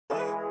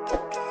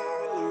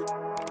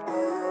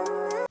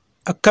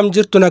Akkam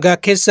jirtu nagaa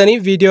keessanii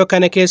video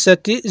kana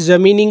keessatti the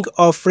meaning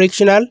of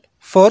frictional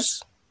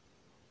force,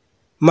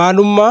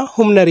 maalummaa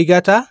humna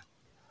rigataa,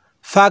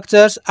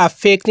 factors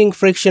affecting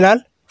frictional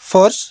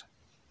force,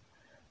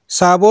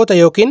 sababoota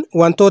yookiin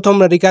wantoota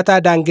humna rigataa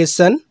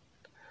daangessan,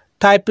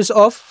 types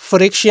of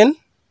friction,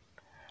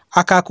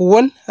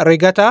 akaakuuwwan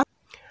rigataa,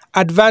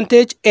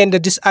 advantage and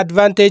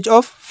disadvantage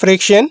of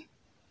friction,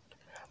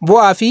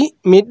 bu'aa fi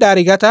miidhaa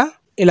rigataa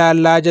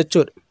ilaallaa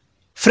jechuudha.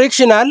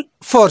 Frictional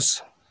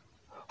force.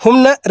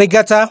 Humna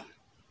rigata.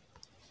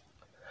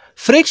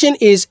 Friction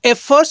is a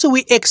force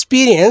we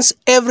experience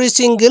every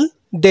single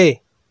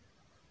day.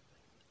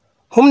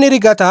 Humni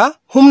rigata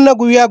humna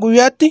guyyaa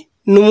guyyaatti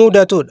nu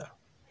mudatudha.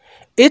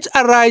 It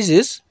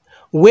arises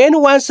when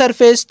one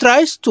surface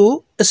tries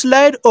to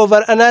slide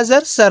over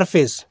another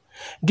surface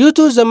due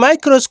to the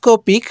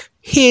microscopic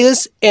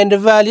hills and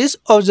valleys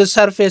of the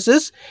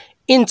surfaces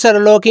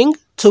interlocking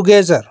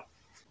together.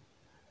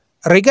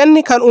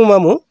 Riganni kan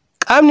uumamu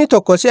qaamni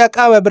tokko si'a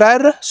qaama biraa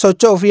irra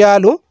socho'uuf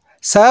yaalu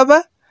sababa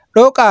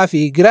dhooqaa fi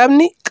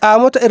giraabni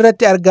qaamota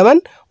irratti argaman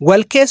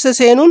wal keessa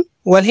seenuun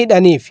wal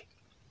hidhaniif.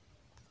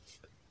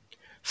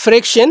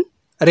 Friction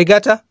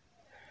rigata.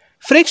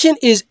 Friction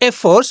is a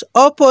force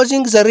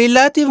opposing the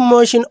relative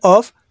motion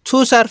of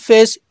two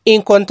surfaces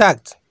in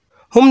contact.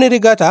 Humni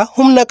rigata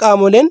humna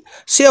qaamoleen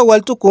si'a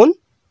wal tuquun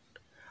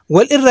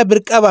wal irra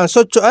birqabaan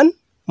socho'an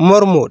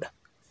mormuudha.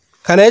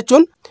 Kana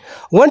jechuun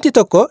wanti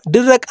tokko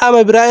dirra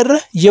qaama biraa irra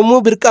yemmuu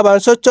birqabaan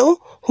socho'u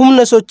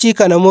humna sochii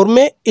kana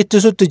mormee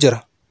ittisutti jira.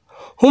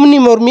 Humni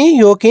mormii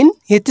yookiin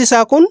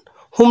ittisaa kun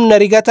humna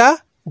rigataa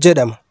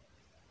jedhama.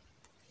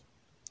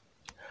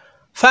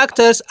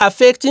 Factors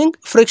affecting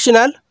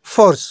frictional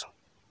force.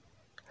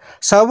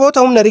 Sababoota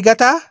humna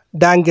rigataa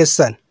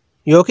daangessan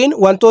yookiin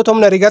wantoota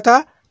humna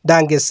rigataa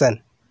daangessan.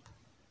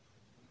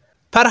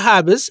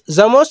 Perhaps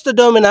the most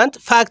dominant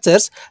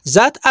factors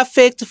that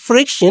affect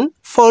friction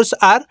force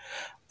are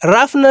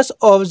roughness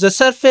of the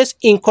surface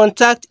in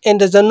contact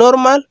and the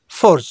normal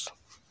force.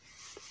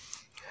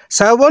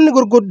 Sababoonni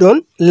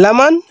gurguddoon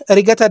lamaan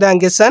rigata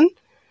daangessan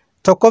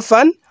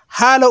tokkoffaan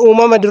haala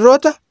uumama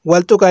dirroota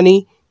wal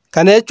tuqanii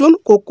kana jechuun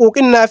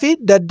quqquuqinnaa fi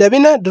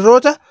daddabina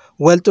dirroota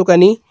wal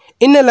tuqanii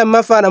inni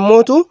lammaffaan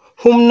ammootu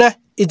humna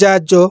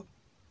ijaajjoo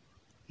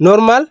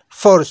normal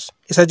force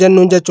isa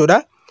jennuun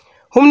jechuudha.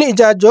 Humni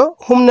ijaajjoo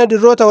humna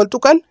dirroota wal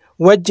tuqan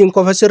wajjin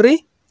qofa sirrii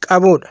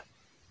qabuudha.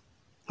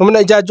 Humna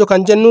ijaajjoo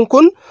kan jennuun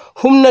kun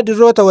humna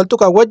dirroota wal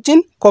tuqan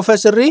wajjin qofa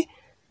sirrii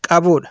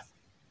qabuudha.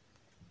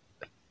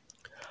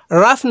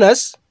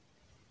 Roughness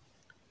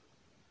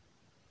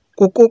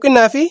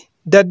quqquuqinaa fi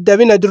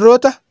daddabina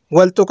dirroota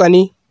wal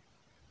tuqanii.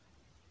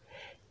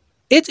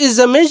 It is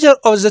the measure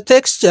of the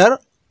texture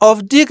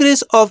of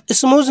degrees of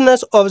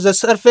smoothness of the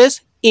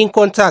surface in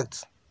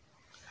contact.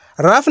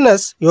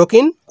 Roughness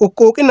yookiin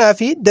quqquuqinaa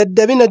fi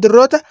daddabina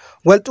dirroota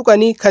wal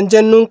tuqanii kan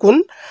jennuun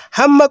kun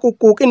hamma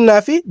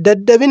quqquuqinaa fi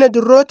daddabina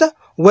dirroota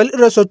wal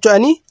irra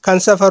socho'anii kan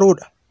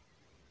safaruudha.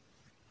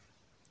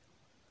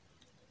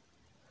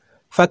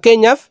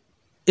 Fakkeenyaaf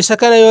isa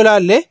kana yoo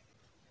ilaalle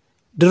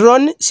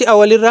dirroonni si'a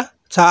walirra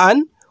taa'an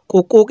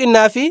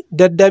quqquuqinaa fi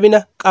daddabina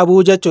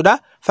qabu jechuudha.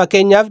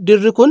 Fakkeenyaaf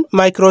dirri kun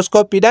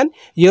microscopiidhaan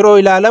yeroo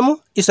ilaalamu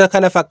isa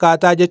kana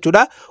fakkaataa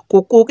jechuudha.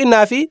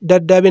 Quqquuqinaa fi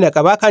daddabina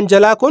qaba. Kan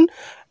jalaa kun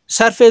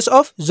surface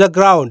of the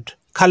ground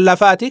kan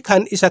lafaati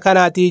kan isa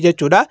kanaati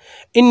jechuudha.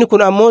 Inni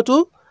kun ammootu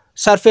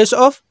surface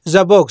of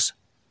the box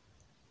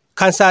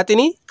kan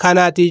saaxinii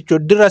kanaati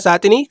jechuudha. Dirra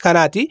saaxinii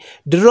kanaati.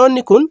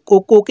 Dirroonni kun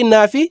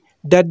quqquuqinaa fi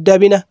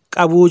daddabina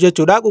qabu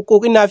jechuudha.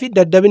 Quqquuqinaa fi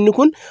daddabinni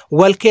kun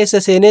wal keessa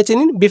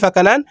seeneetiniin bifa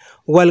kanaan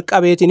wal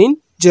qabeetiniin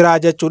jira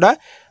jechuudha.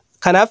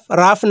 Kanaaf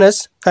roughness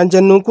kan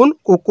jennuun kun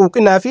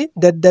quqquuqinaa fi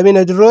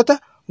daddabina dirroota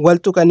wal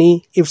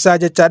tuqanii ibsaa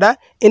jechaadha.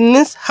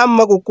 Innis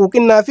hamma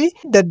quqquuqinaa fi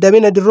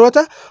daddabina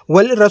dirroota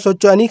wal irra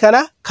socho'anii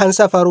kana kan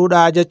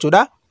safaruudha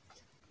jechuudha.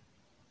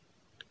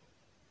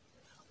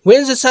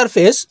 When the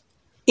surface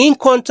in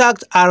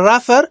contact are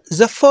rougher,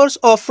 the force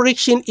of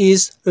friction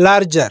is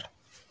larger.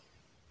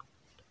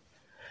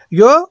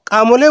 Yoo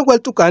qaamoleen wal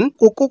tuqan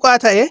quqquuqaa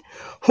ta'e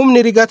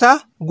humni rigataa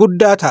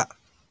guddaa ta'a.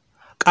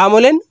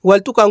 Qaamoleen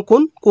wal tuqan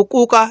kun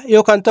quqquuqaa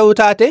yoo kan ta'u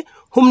taate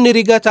humni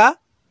rigataa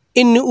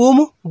inni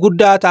uumu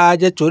guddaa ta'a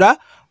jechuudha.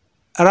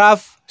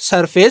 Rough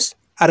surface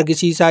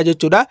argisiisaa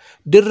jechuudha.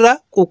 Dirra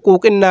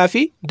quqquuqinnaa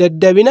fi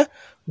daddabina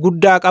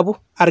guddaa qabu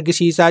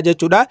argisiisaa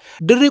jechuudha.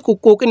 Dirri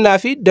quqquuqinnaa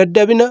fi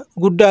daddabina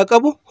guddaa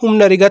qabu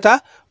humna rigataa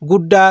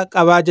guddaa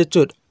qabaa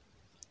jechuudha.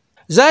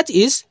 That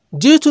is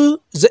due to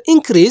the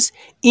increase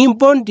in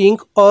bonding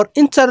or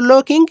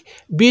interlocking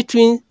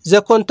between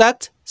the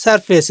contact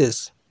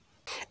surfaces.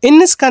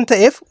 Innis kan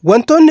ta'eef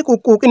wantoonni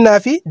quqquuqinnaa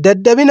fi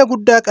daddabina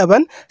guddaa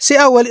qaban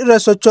si'a wal irra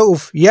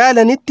socho'uuf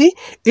yaalanitti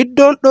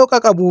iddoon dhooqa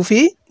qabuu fi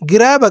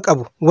giraaba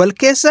qabu wal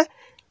keessa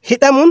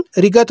hidhamuun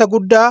rigata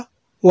guddaa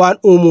waan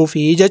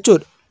uumuufi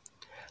jechuudha.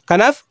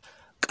 Kanaaf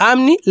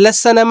qaamni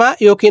lassanamaa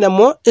yookiin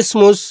ammoo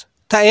smooth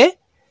ta'e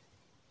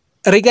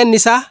riganni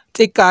isaa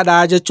xiqqaadha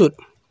jechuudha.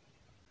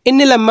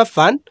 Inni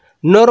lammaffaan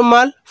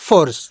normal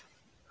force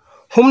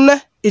humna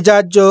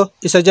ijaajjoo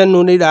isa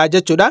jennuunidha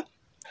jechuudha.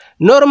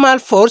 Normal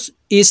force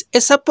is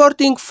a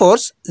supporting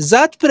force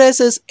that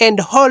presses and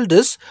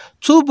holds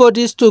two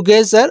bodies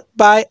together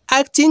by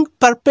acting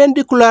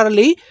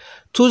perpendicularly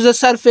to the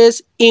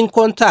surface in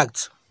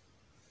contact.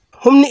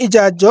 Humni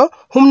ijaajjoo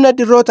humna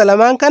dirroota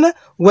lamaan kana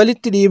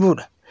walitti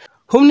dhiibuudha.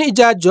 Humni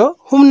ijaajjoo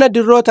humna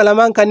dirroota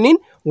lamaan kanniin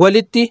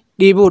walitti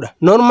dhiibuudha.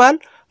 Normal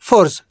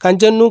force kan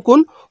jennuun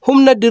kun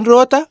humna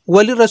dirroota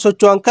walirra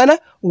socho'an kana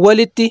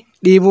walitti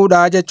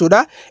dhiibuudha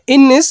jechuudha.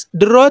 Innis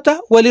dirroota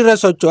walirra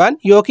socho'an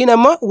yookiin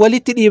ammoo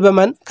walitti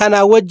dhiibaman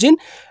kana wajjin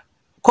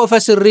kofa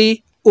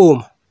sirrii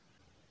uuma.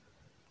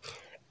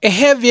 A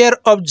heavier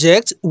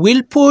object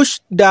will push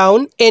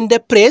down and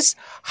press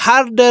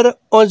harder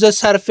on the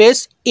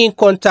surface in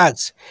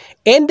contact,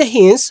 and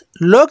hence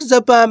lock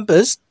the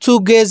bumpers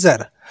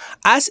together.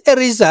 As a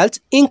result,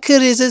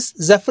 increases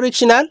the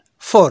frictional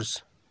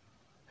force.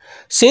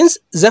 Since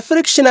the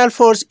frictional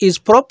force is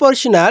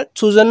proportional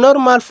to the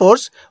normal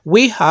force,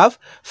 we have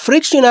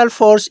frictional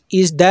force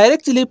is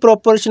directly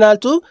proportional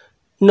to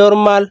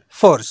normal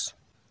force.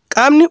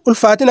 Qaamni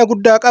ulfaatina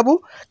guddaa qabu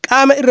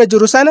qaama irra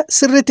jiru sana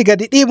sirriitti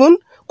gadi dhiibuun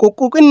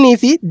quqquqinnii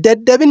fi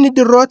daddabinni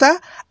dirroota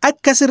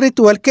akka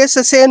sirriitti wal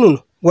keessa seenuun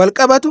wal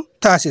qabatu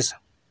taasisa.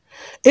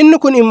 Inni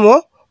kun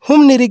immoo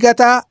humni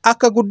rigataa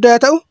akka guddaa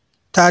ta'u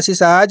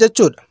taasisaa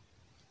jechuudha.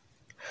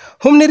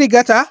 Humni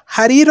rigataa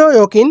hariiroo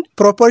yookiin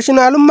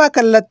proportionaalummaa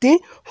kallattii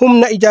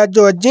humna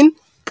ijaajjoo wajjin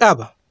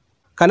qaba.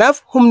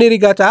 Kanaaf humni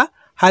rigataa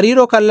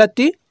hariiroo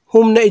kallattii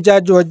humna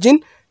ijaajjoo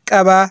wajjin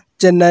qaba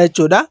jenna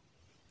jechuudha.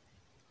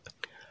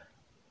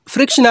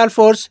 Frictional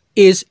force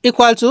is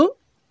equal to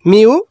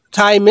mu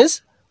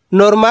times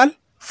normal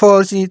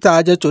force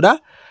ta'a jechuudha.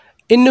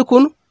 Inni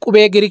kun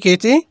qubee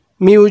Giriikeetii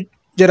mu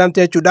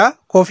jedhamte jechuudha.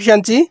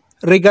 Koefficientii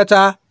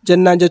rigataa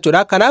jennaan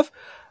jechuudha. Kanaaf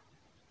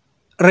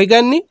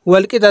riganni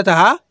walqixa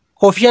ta'a.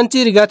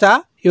 Koefficientii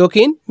rigataa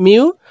yookiin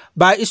mu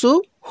baay'isuu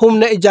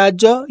humna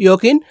ijaajjoo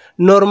yookiin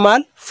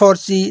normal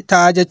force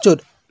ta'a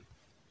jechuudha.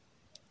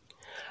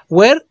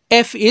 Where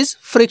F is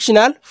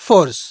frictional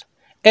force.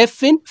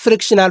 F in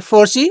frictional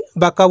force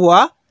bakka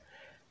bu'a.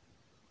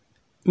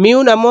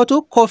 Mu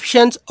namootu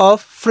coefficient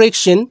of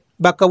friction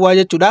bakka bu'a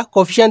jechuudha.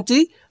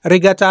 Coefficientii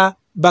rigataa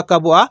bakka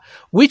bu'a,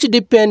 which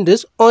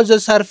depends on the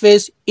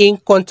surface in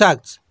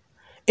contact.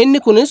 Inni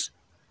kunis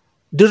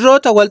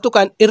dirroota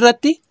waltuqan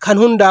irratti kan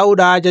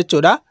hundaa'uudha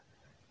jechuudha.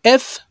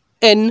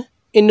 Fn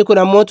inni kun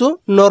ammootu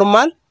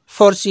normal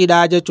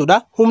forceedha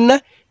jechuudha. Humna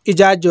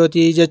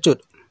ijaajjooti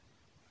jechuudha.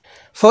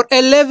 For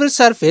a level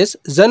surface,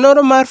 the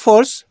normal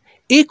force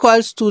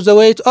equals to the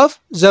weight of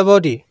the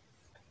body.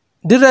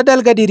 Dirra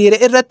dalga diriire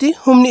irratti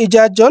humni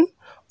ijaajjoon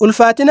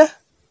ulfaatina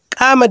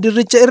qaama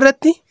dirricha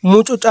irratti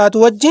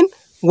mucucaatu wajjin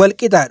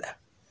walqixaadha.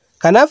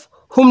 Kanaaf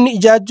humni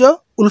ijaajjoo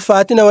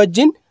ulfaatina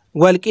wajjin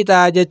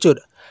walqixaa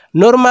jechuudha.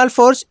 Normal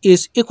force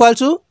is equal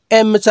to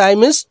m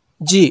times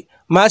g,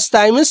 mass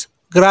times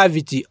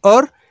gravity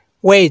or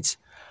weight.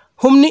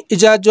 Humni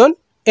ijaajjoon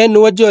n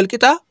wajjin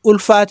walqixaa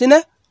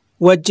ulfaatina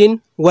wajjin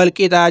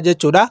walqixaa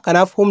jechuudha.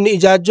 Kanaaf humni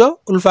ijaajjoo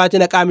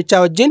ulfaatina qaamichaa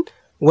wajjin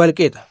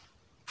walqixa.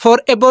 For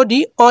a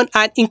body on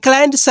an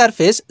inclined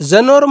surface,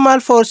 the normal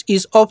force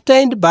is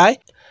obtained by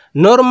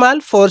normal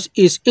force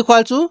is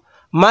equal to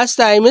mass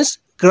times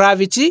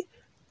gravity,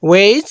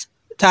 weight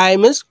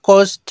times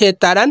cos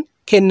thetaadhaan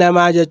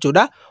kennamaa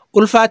jechuudha.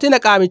 Ulfaatina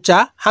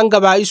qaamichaa hanga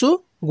baay'isuu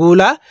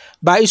guulaa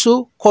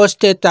baay'isuu cos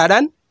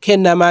thetaadhaan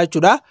kennamaa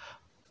jechuudha.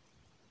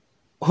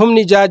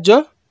 Humni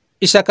ijaajjoo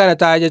isa kana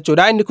ta'a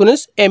jechuudha. Inni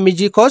kunis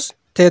mg cos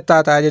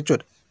theta ta'a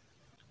jechuudha.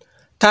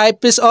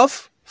 Types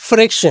of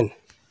friction.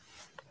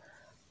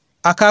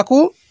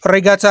 Akaakuu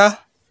rigataa.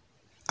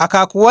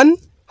 Akaakuuwwan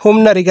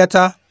humna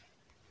rigataa.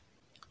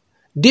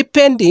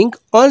 Depending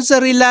on the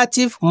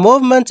relative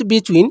movement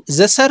between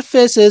the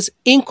surfaces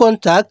in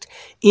contact,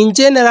 in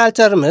general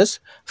terms,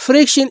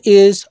 friction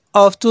is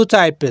of two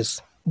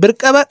types.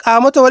 Birqaba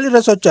qaamota wal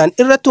irra socho'an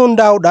irratti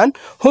hundaa'uudhaan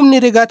humni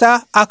rigataa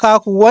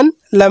akaakuuwwan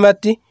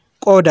lamatti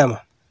qoodama.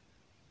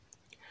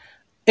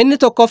 Inni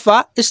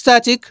tokkoffaa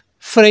static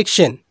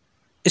friction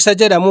isa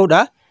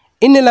jedhamuudha.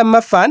 Inni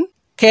lammaffaan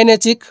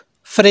kinetic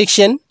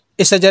friction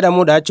isa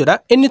jedhamuudha jechuudha.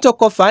 Inni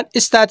tokkoffaan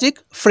static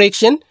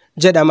friction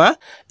jedhama.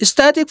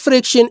 Static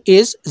friction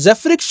is the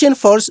friction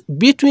force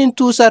between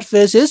two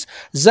surfaces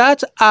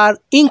that are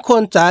in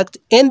contact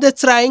and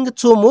trying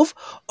to move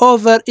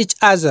over each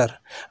other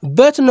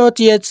but not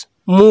yet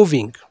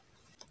moving.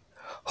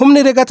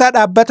 Humni rigataa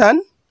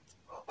dhaabbataan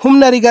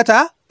humna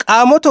rigataa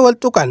qaamota wal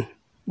tuqan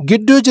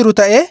gidduu jiru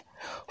ta'ee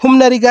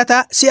humna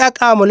rigataa si'a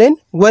qaamoleen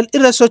wal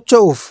irra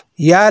socho'uuf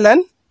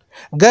yaalan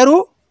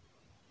garuu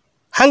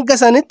hanga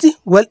sanitti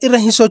wal irra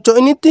hin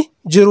socho'initti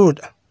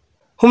jiruudha.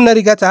 Humna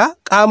rigataa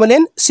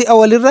qaamoleen si'a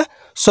walirra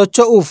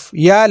socho'uuf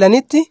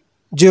yaalanitti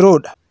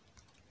jiruudha.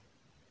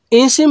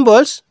 In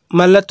symbols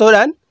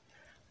mallattoodhaan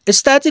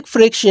static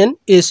friction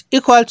is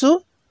equal to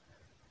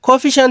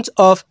coefficient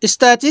of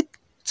static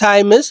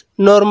times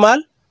normal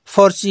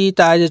force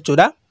ta'a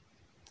jechuudha.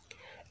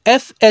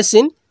 Fs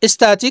in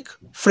static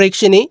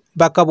friction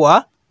bakka bu'a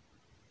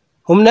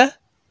humna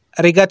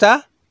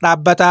rigataa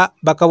dhaabbataa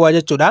bakka bu'a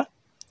jechuudha.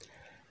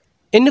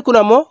 Inni kun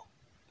ammoo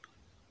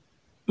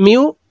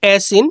mu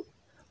s in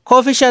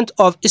coefficient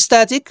of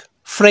static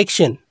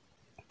friction.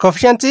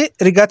 Coefficient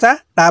rigata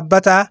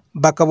dhaabbataa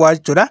bakka bu'a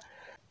jechuudha.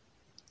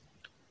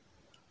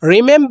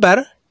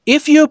 Remember,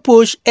 if you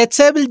push a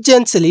table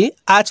gently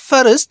at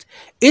first,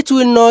 it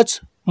will not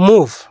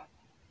move.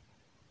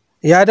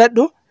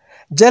 Yaadadhu,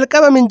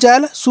 jalqaba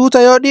minjaala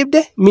suuta yoo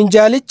dhiibde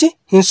minjaalichi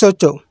hin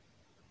socho'u.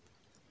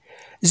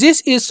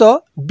 This is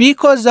so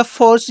because the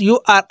force you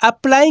are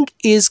applying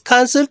is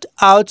cancelled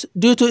out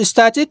due to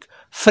static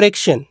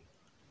friction.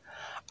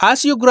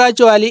 As you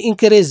gradually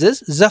increases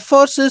the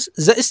forces,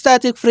 the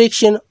static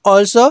friction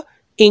also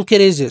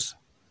increases.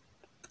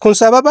 Kun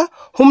sababa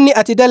humni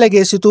ati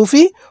dalageessituu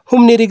fi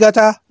humni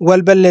rigataa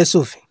wal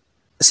balleessuufi.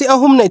 Si'a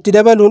humna itti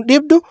dabaluun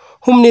dhibdu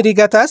humni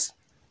rigataas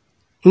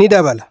ni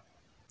dabala.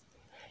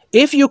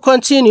 If you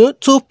continue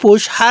to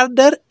push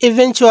harder,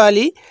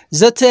 eventually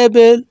the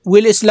table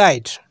will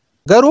slide.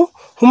 Garuu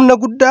humna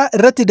guddaa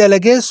irratti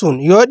dalageessuun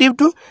yoo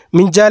dhibdu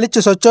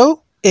minjaalichi socho'u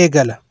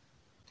eegala.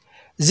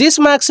 This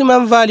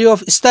maximum value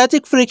of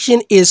static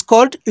friction is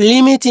called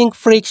limiting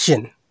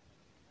friction.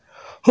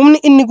 Humni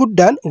inni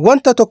guddaan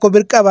wanta tokko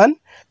birqabaan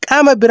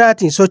qaama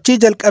biraatiin sochii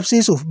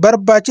jalqabsiisuuf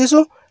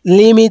barbaachisu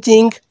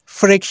limiting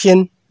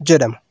friction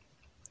jedhama.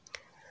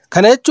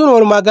 Kana jechuun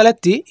walumaa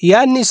galatti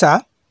yaadni isaa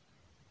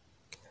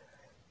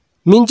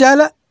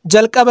minjaala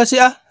jalqaba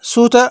si'a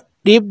suuta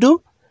dhiibdu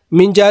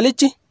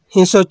minjaalichi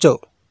hin socho'u.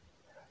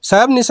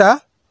 Sababni isaa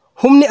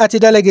humni ati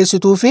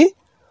dalageessituu fi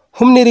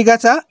humni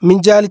rigataa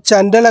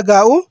minjaalichaan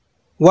dalagaa'u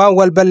waan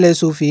wal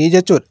balleessuufi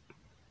jechuudha.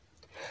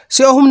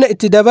 Si'a humna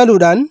itti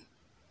dabaluudhaan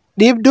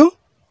dhiibdu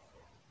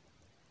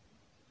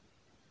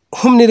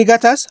humni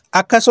rigataas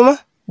akkasuma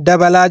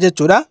dabalaa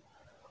jechuudha.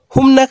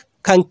 Humna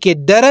kan kee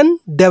daran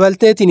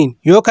dabalteetiniin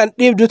yoo kan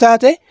dhiibdu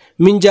taate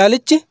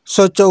minjaalichi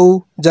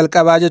socho'uu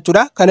jalqabaa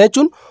jechuudha. Kana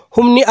jechuun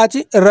humni ati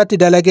irratti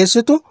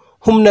dalageessitu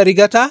humna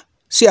rigataa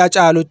si'a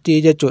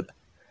caalutti jechuudha.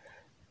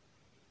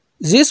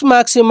 This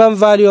maximum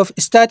value of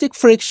static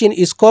friction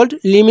is called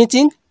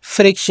limiting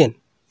friction.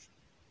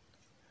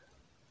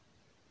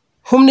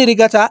 Humni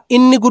rigataa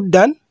inni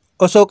guddaan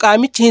osoo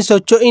qaamichi hin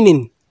socho'iniin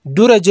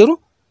dura jiru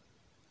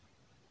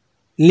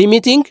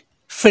limiting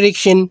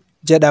friction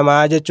jedhama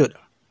jechuudha.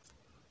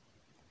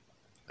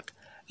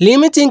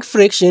 Limiting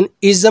friction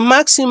is the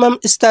maximum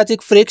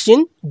static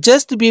friction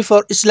just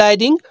before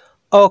sliding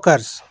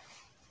occurs.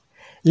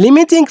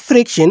 Limiting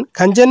friction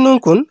kan jennuun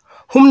kun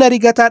humna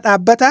rigataa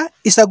dhaabbataa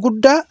isa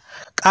guddaa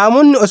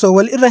qaamonni osoo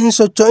wal irra hin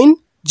socho'in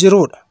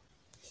jirudha.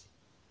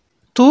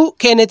 2.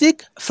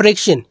 Kinetic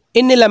friction.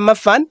 Inni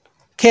lammaffaan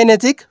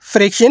kinetic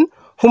friction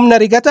humna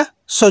rigata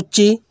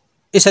sochii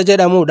isa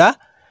jedhamudha.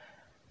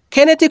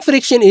 Kinetic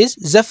friction is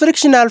the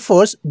frictional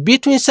force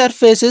between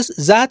surfaces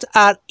that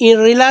are in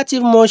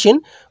relative motion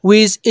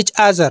with each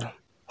other.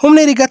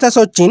 Humni rigata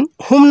sochiin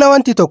humna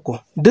wanti tokko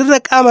dirra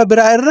qaama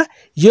biraa irra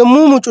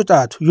yemmuu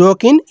mucucaatu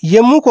yookiin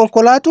yemmuu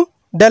konkolaatu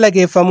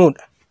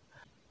dalageeffamudha.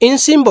 In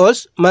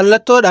symbols,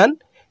 mallattoodhaan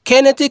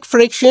kinetic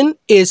friction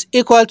is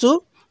equal to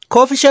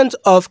coefficient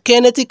of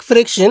kinetic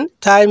friction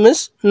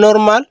times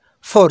normal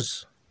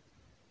force,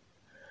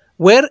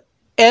 where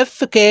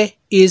Fk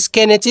is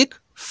kinetic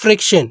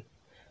friction.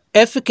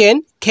 Fk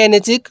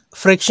kinetic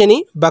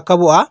frictioni bakka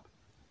bu'a.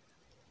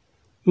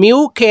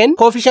 Mu k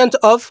coefficient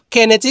of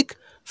kinetic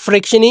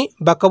frictioni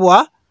bakka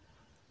bu'a.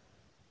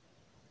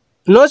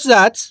 Note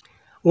that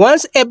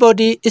once a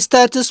body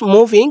starts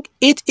moving,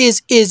 it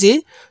is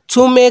easy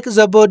to make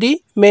the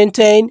body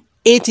maintain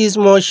its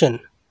motion.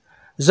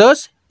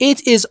 Thus,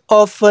 it is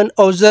often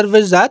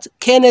observed that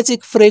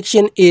kinetic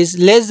friction is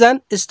less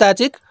than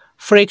static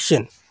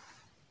friction.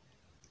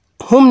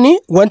 Humni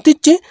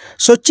wantichi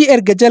sochii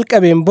erga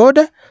jalqabeen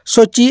booda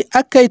sochii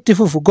akka itti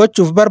fufu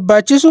gochuuf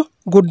barbaachisu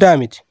guddaa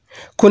miti.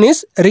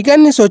 Kunis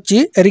riganni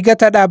sochii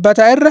rigata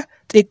dhaabbataa irra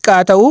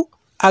xiqqaa ta'uu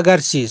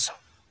agarsiisa.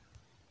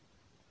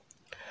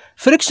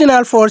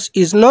 Frictional force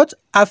is not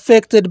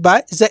affected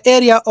by the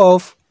area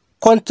of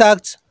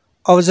contact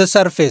of the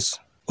surface.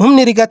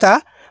 Humni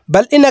rigataa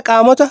bal'ina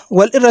qaamota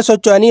wal irra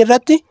socho'anii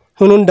irratti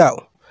hin hundaa'u.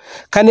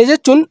 Kana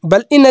jechuun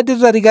bal'ina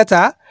dirra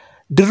rigataa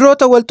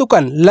dirroota wal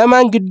tuqan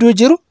lamaan gidduu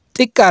jiru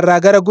xiqqaarraa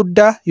gara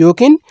guddaa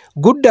yookiin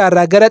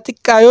guddaarraa gara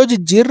xiqqaa yoo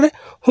jijjiirre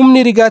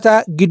humni rigataa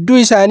gidduu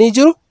isaanii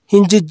jiru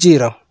hin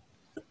jijjiiramu.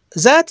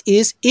 That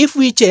is, if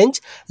we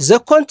change the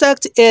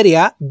contact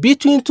area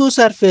between two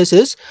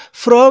surfaces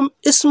from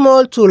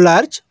small to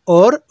large,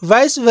 or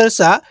vice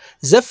versa,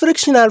 the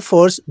frictional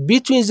force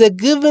between the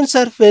given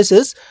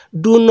surfaces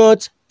do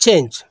not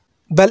change.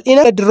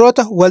 Bal'ina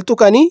dirroota wal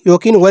tuqanii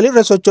yookiin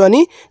walirra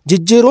socho'anii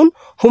jijjiiruun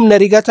humna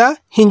rigataa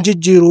hin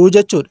jijjiiruu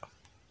jechuudha.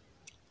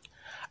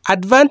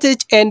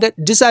 Advantage and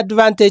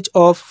disadvantage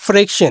of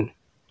friction.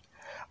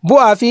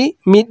 Bu'aa fi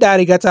miidhaa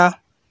rigataa.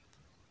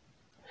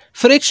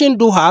 Friction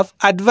do have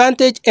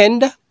advantage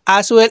and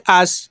as well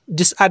as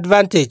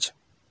disadvantage.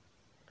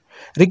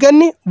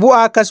 Riganni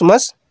bu'aa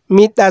akkasumas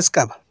miidhaas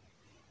qaba.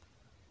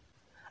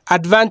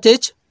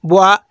 Advantage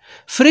bu'aa.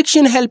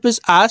 Friction helps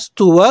us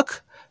to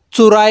work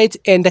to write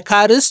and the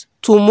cars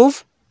to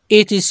move,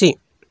 etc.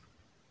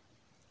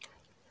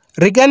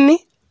 Riganni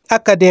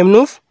akka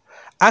deemnuuf,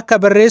 akka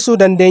barreessuu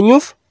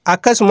dandeenyuuf,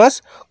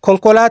 akkasumas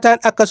konkolaataan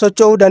akka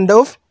socho'uu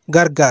danda'uuf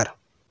gargaara.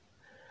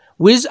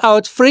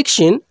 Without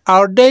friction,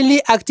 our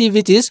daily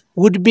activities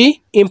would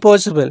be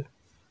impossible.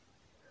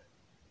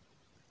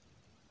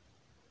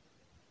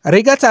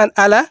 Rigataan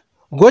ala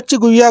gochi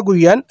guyyaa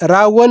guyyaan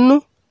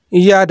raawwannu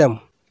hin yaadamu.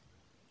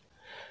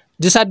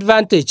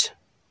 Disadvantage: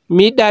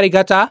 miidhaa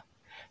rigataa.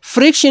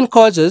 Friction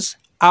causes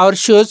our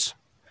shoes,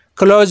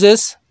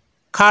 clothes,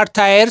 car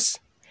tires,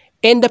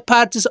 and the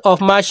parts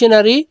of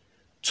machinery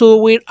to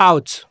wear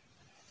out.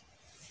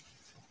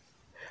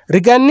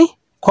 Riganni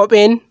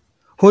kopheen,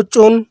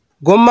 huccuun,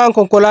 gommaan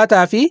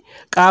konkolaataa fi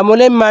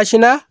qaamoleen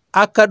maashinaa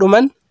akka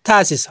dhuman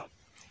taasisa.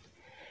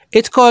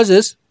 It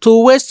causes to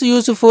waste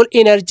useful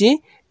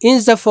energy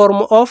in the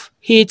form of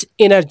heat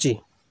energy.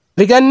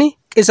 Riganni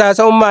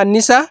qisaasa'ummaa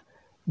annisaa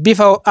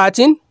bifa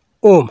ho'aatiin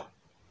uuma.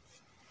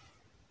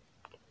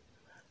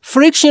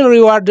 Friction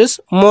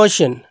rewards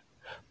motion,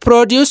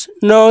 produce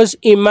noise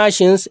in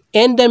machines,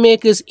 and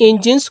makes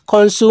engines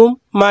consume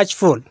much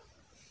fuel.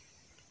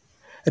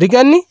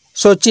 Riganni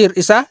sochii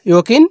hir'isaa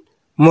yookiin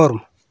morma.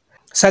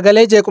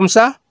 Sagalee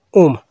jeequmsaa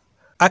uuma.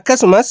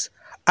 Akkasumas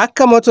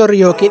akka motorri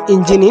yookiin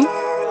injiniin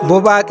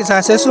boba'aa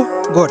qisaasessu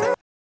godha.